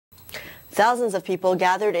Thousands of people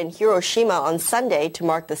gathered in Hiroshima on Sunday to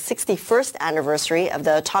mark the 61st anniversary of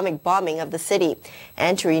the atomic bombing of the city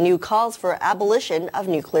and to renew calls for abolition of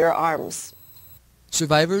nuclear arms.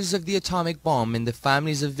 Survivors of the atomic bomb and the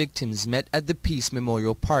families of victims met at the Peace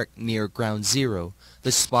Memorial Park near Ground Zero,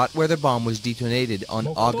 the spot where the bomb was detonated on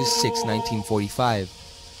August 6, 1945.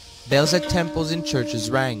 Bells at temples and churches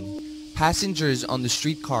rang. Passengers on the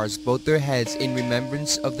streetcars bowed their heads in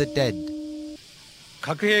remembrance of the dead.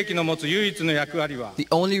 The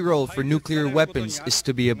only role for nuclear weapons is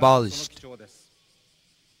to be abolished.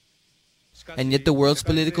 And yet the world's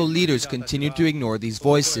political leaders continue to ignore these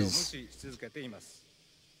voices.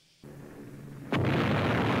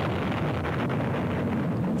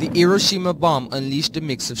 The Hiroshima bomb unleashed a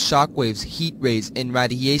mix of shockwaves, heat rays, and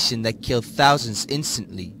radiation that killed thousands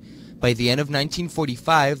instantly. By the end of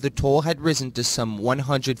 1945, the toll had risen to some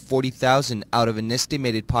 140,000 out of an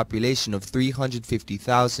estimated population of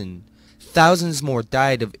 350,000. Thousands more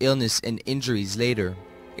died of illness and injuries later.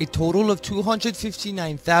 A total of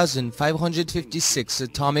 259,556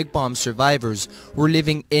 atomic bomb survivors were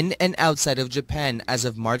living in and outside of Japan as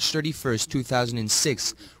of March 31,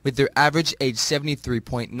 2006, with their average age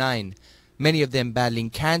 73.9, many of them battling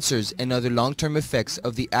cancers and other long-term effects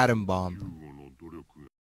of the atom bomb.